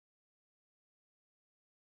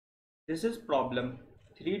This is problem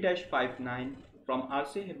 3-59 from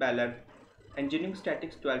RC Hibbeler, Engineering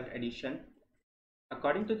Statics 12th edition.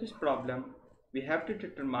 According to this problem, we have to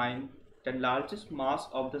determine the largest mass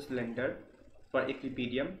of the cylinder for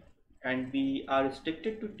equilibrium, and we are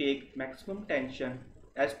restricted to take maximum tension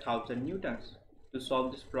as 1000 newtons. To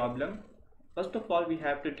solve this problem, first of all we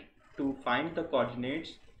have to find the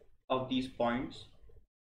coordinates of these points.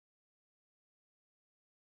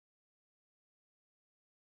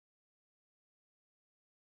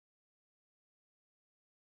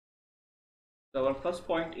 So our first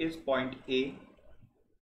point is point A.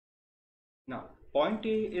 Now point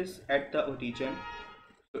A is at the origin,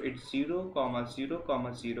 so it's 0,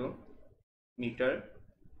 0, 0 meter.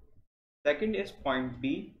 Second is point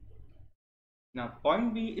B. Now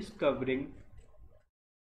point B is covering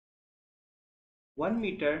 1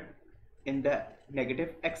 meter in the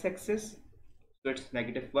negative x-axis, so it's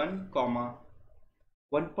 -1,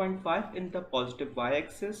 1.5 in the positive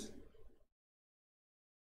y-axis,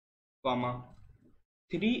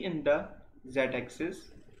 3 in the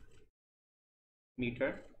z-axis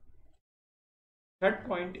meter. Third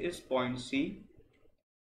point is point C,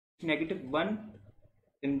 -1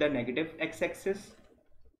 in the negative x-axis,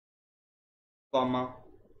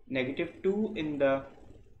 -2 in the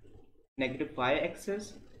negative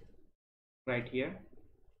y-axis right here,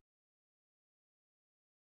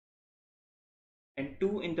 and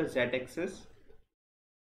 2 in the z-axis.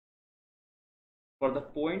 For the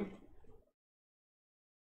point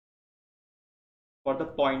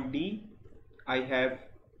D, I have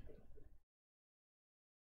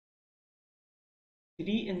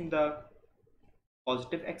 3 in the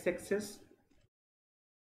positive x-axis,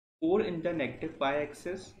 4 in the negative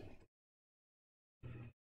y-axis,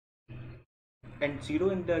 and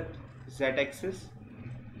 0 in the z-axis.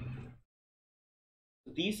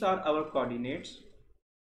 These are our coordinates.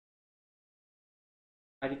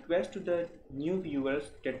 I request to the new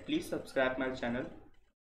viewers that please subscribe my channel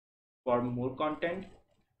for more content.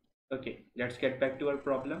 Okay, let's get back to our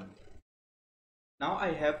problem. Now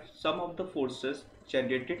I have some of the forces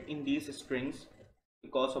generated in these strings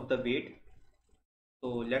because of the weight. So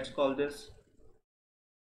let's call this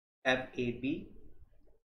FAB,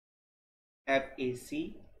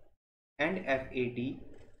 FAC, and FAD.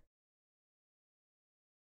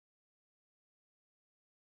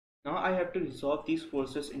 Now I have to resolve these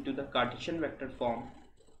forces into the Cartesian vector form.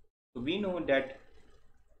 So we know that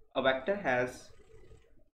a vector has,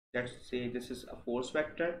 let's say this is a force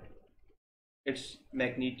vector, its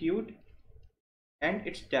magnitude and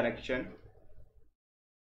its direction.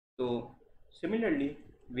 So similarly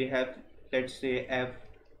we have, let's say, FAB.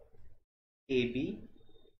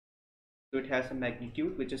 So it has a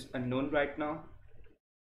magnitude which is unknown right now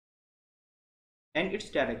and its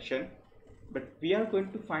direction, but we are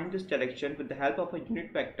going to find this direction with the help of a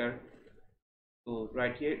unit vector. So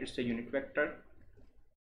right here it's a unit vector.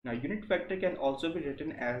 Now unit vector can also be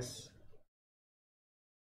written as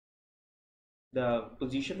the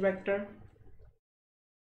position vector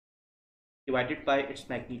divided by its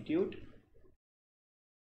magnitude.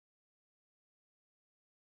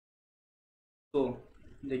 So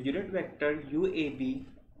the unit vector UAB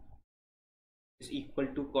is equal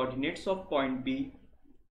to coordinates of point B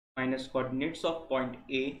minus coordinates of point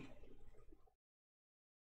A.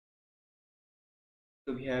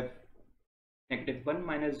 So we have -1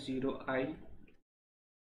 minus 0I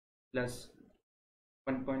plus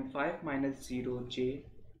 1.5 minus 0J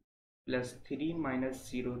plus 3 minus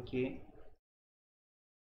 0K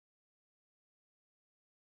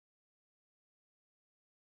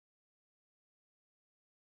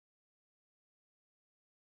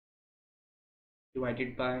divided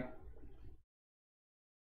by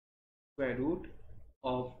square root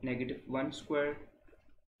of -1 square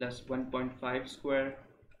plus 1.5 square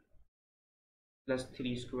plus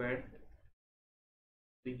 3 square.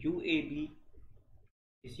 So UAB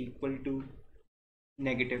is equal to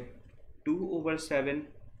 -2/7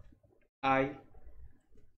 I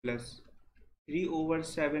plus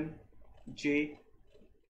 3/7 J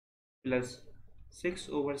plus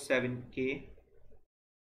 6/7 K.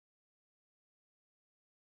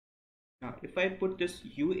 Now if I put this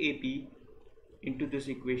UAB into this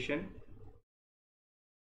equation,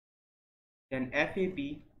 then FAB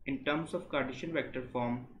in terms of Cartesian vector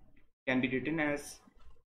form can be written as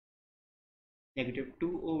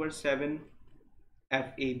 -2/7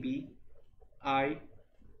 FAB I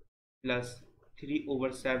plus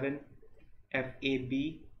 3/7 FAB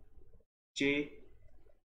J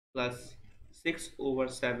plus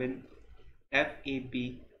 6/7 FAB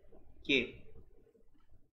K.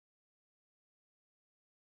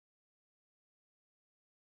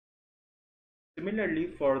 Similarly,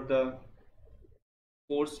 for the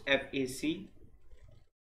force FAC,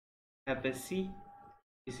 FSC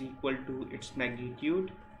is equal to its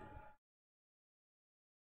magnitude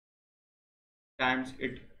times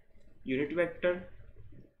its unit vector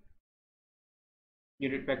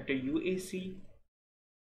UAC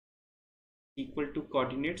equal to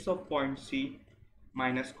coordinates of point C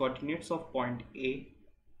minus coordinates of point A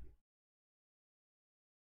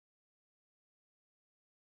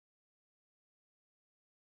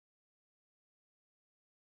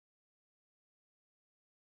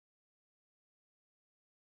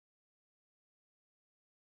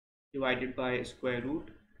divided by square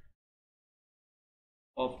root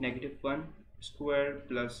of -1 square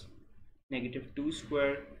plus -2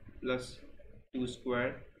 square plus 2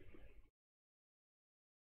 square.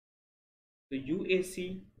 So UAC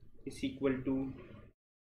is equal to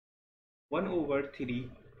 1 over 3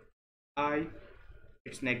 I,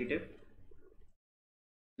 it's negative,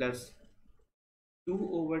 plus 2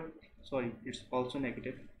 over, sorry, it's also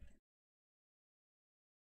negative,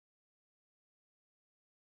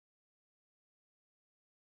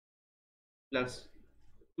 plus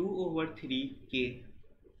 2 over 3k.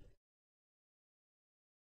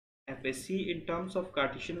 FSC in terms of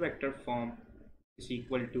Cartesian vector form is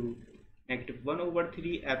equal to -1 over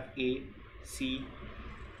 3 FAC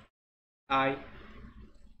I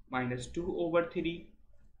minus 2 over 3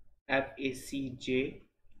 FACJ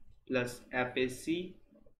plus FAC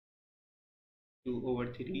 2 over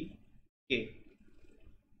 3k.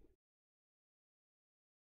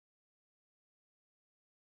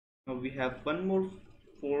 Now we have one more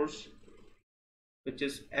force, which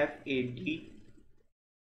is FAD.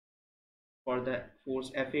 For the force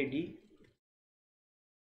FAD,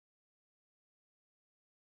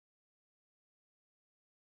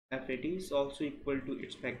 FAD is also equal to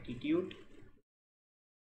its magnitude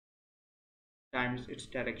times its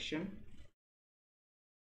direction.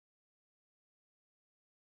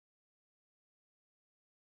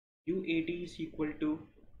 UAD is equal to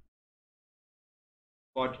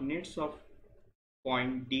coordinates of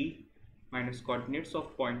point D minus coordinates of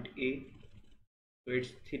point A. So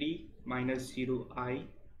it's 3 minus 0I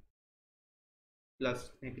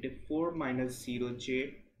plus -4 minus 0j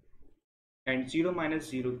and 0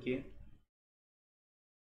 minus 0k.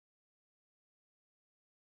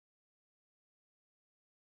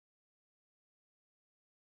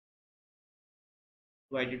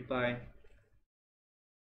 Divided by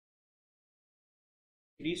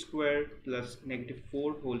 3 square plus -4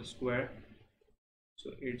 whole square.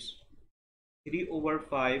 So it's 3 over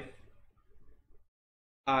 5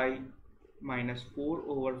 I minus 4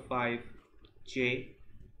 over 5 j.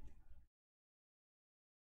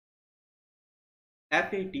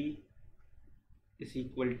 FAT is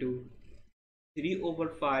equal to 3 over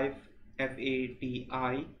 5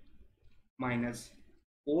 FADI minus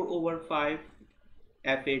 4 over 5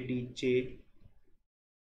 FADJ.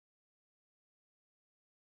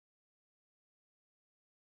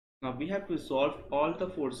 Now we have resolved all the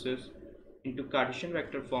forces into Cartesian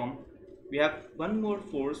vector form. We have one more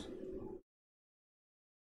force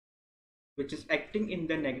which is acting in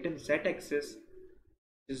the negative z-axis.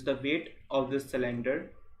 This is the weight of this cylinder.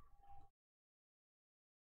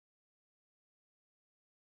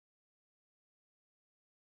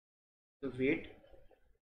 The weight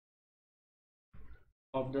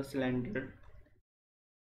of the cylinder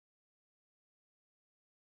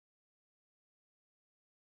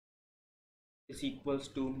is equals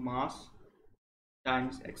to mass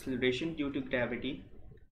times acceleration due to gravity,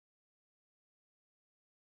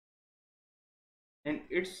 and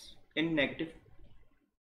it's in negative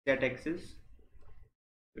z-axis,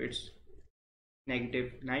 so it's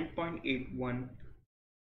negative 9.81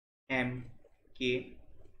 mk.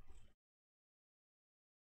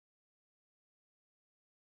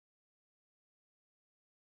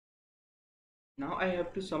 Now I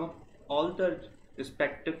have to sum up all the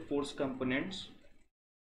respective force components.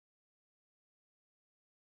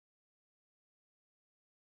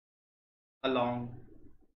 Along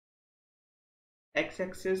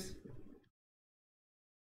x-axis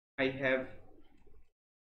I have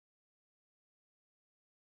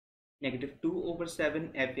 -2 over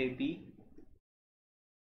 7 FAB,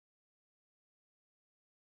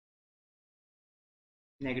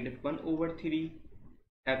 -1 over 3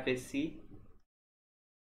 FSC,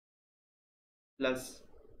 plus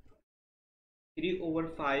 3 over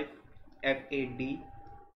 5 FAD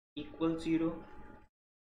equals 0.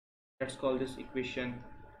 Let's call this equation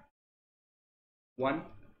 1.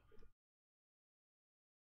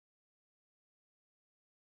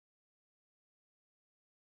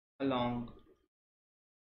 Along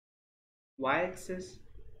y-axis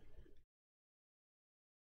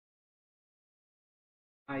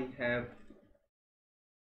I have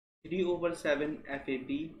 3 over 7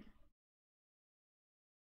 FAB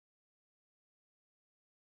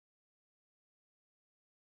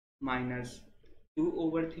minus 2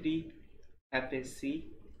 over 3 FAC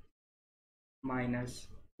minus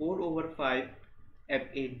 4 over 5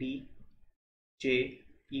 FAB J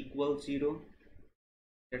equals 0.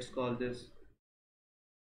 Let's call this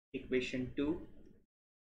equation 2.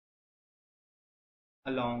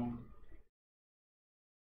 Along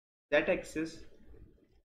that axis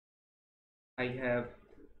I have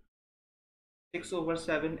 6 over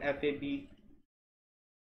 7 FAB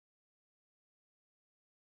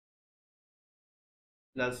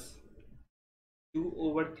plus 2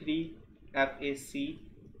 over 3 FAC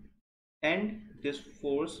and this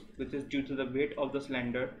force, which is due to the weight of the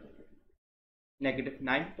cylinder, negative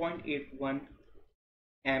 9.81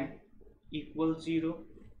 m equals 0.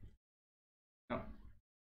 Now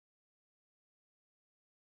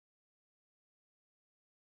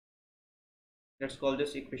let's call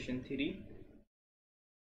this equation 3.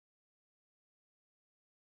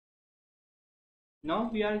 Now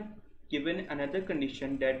we are given another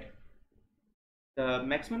condition that the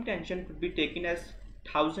maximum tension could be taken as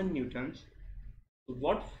 1000 newtons. So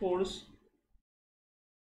what force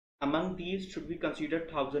among these should we consider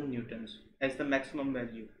 1000 newtons as the maximum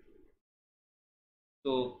value?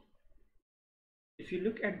 So if you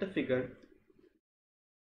look at the figure,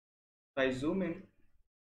 if I zoom in,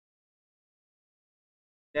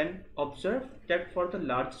 then observe that for the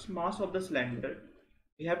largest mass of the cylinder,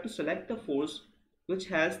 we have to select the force which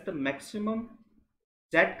has the maximum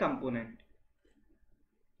Z component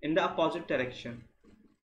in the opposite direction.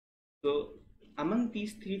 So among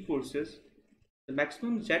these three forces, the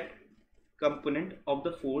maximum Z component of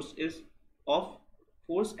the force is of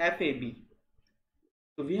force FAB.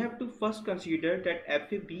 So we have to first consider that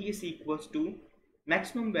FAB is equals to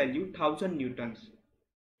maximum value 1000 newtons,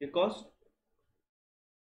 because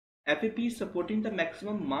FAB is supporting the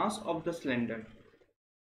maximum mass of the cylinder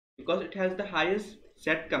because it has the highest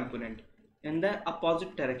Z component in the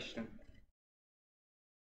opposite direction.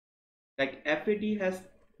 Like FAD has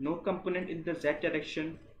no component in the Z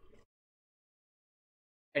direction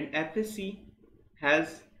and FAC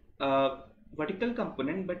has a vertical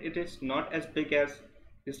component, but it is not as big as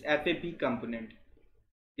this FAB component.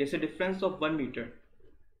 There's a difference of 1 meter.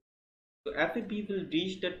 So FAB will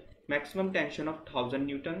reach the maximum tension of 1000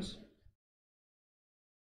 newtons.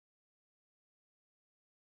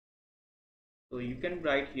 So you can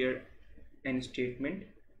write here an statement.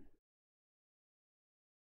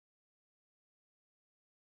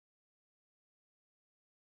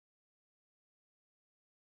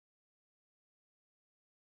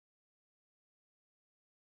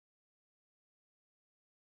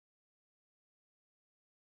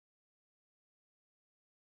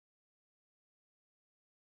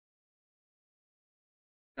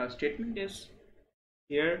 Now statement is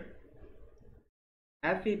here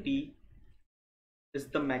FAB is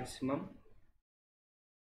the maximum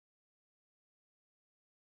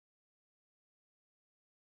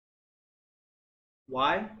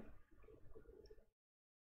why?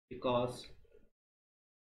 Because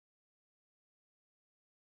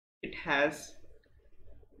it has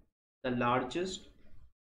the largest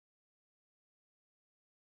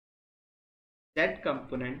Z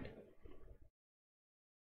component,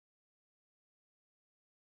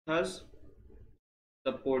 thus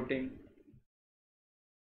supporting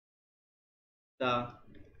the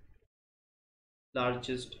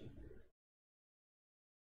largest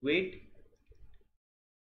weight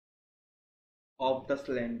of the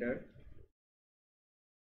cylinder.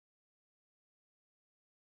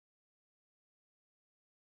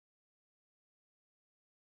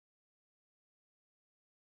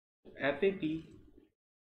 FAB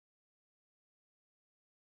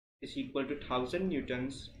is equal to 1000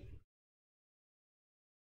 newtons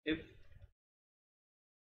if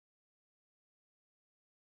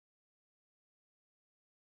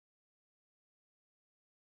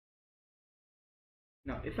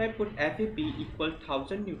now if I put FAB equal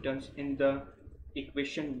 1000 newtons in the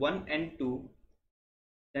equation 1 and 2,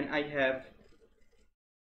 then I have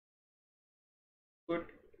put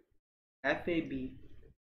FAB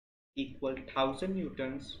equal 1000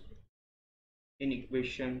 newtons in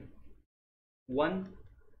equation 1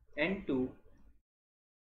 and 2.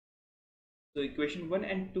 So equation 1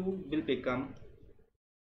 and 2 will become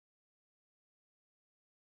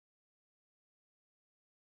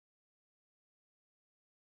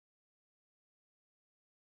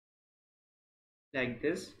like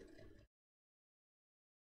this,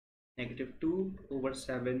 negative 2 over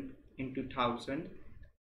 7 into 1000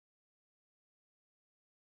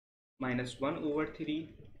 minus 1 over 3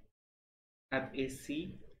 FAC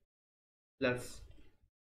plus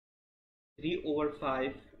 3 over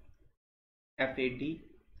 5 FAD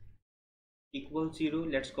equals 0.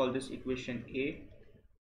 Let's call this equation A.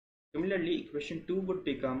 Similarly, equation 2 would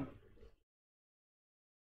become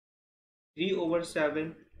 3 over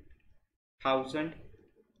 7 1000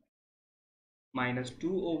 minus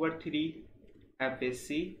 2 over 3 FAC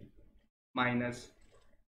minus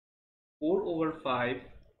 4 over 5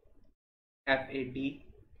 FAD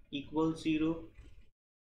equals 0.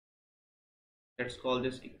 Let's call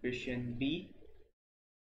this equation B.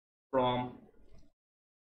 From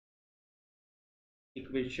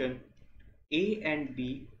equation A and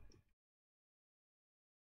B,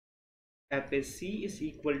 FAC is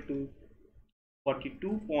equal to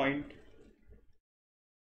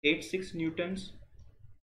 42.86 newtons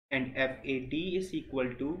and FAD is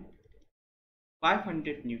equal to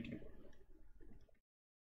 500 newton.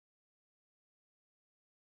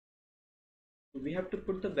 We have to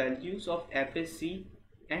put the values of FAC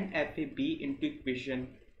and FAB into equation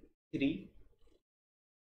 3,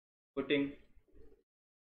 put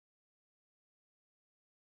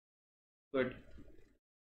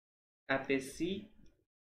FAC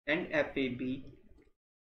and FAB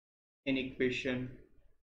in equation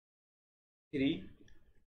 3.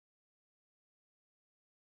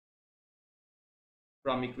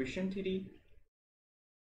 From equation 3,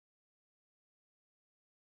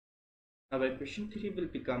 our equation 3 will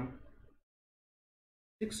become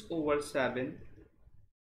 6 over 7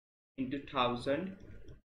 into 1000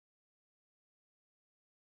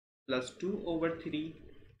 plus 2 over 3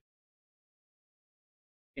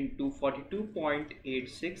 into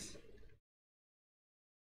 42.86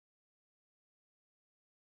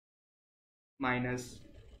 minus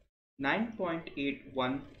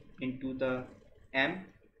 9.81 into the m,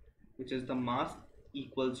 which is the mass,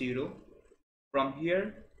 equals 0. From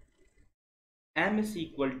here, m is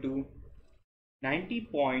equal to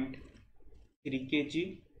 90.3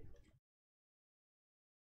 kg.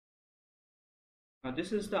 Now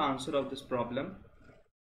this is the answer of this problem.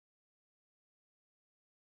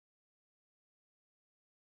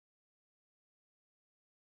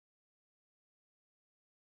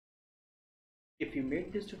 If you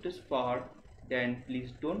made this to this far, then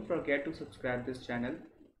please don't forget to subscribe this channel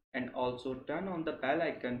and also turn on the bell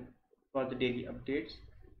icon for the daily updates.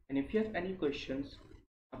 And if you have any questions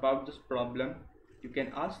about this problem, you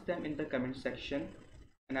can ask them in the comment section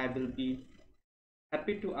and I will be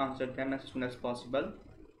happy to answer them as soon as possible.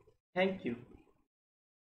 Thank you.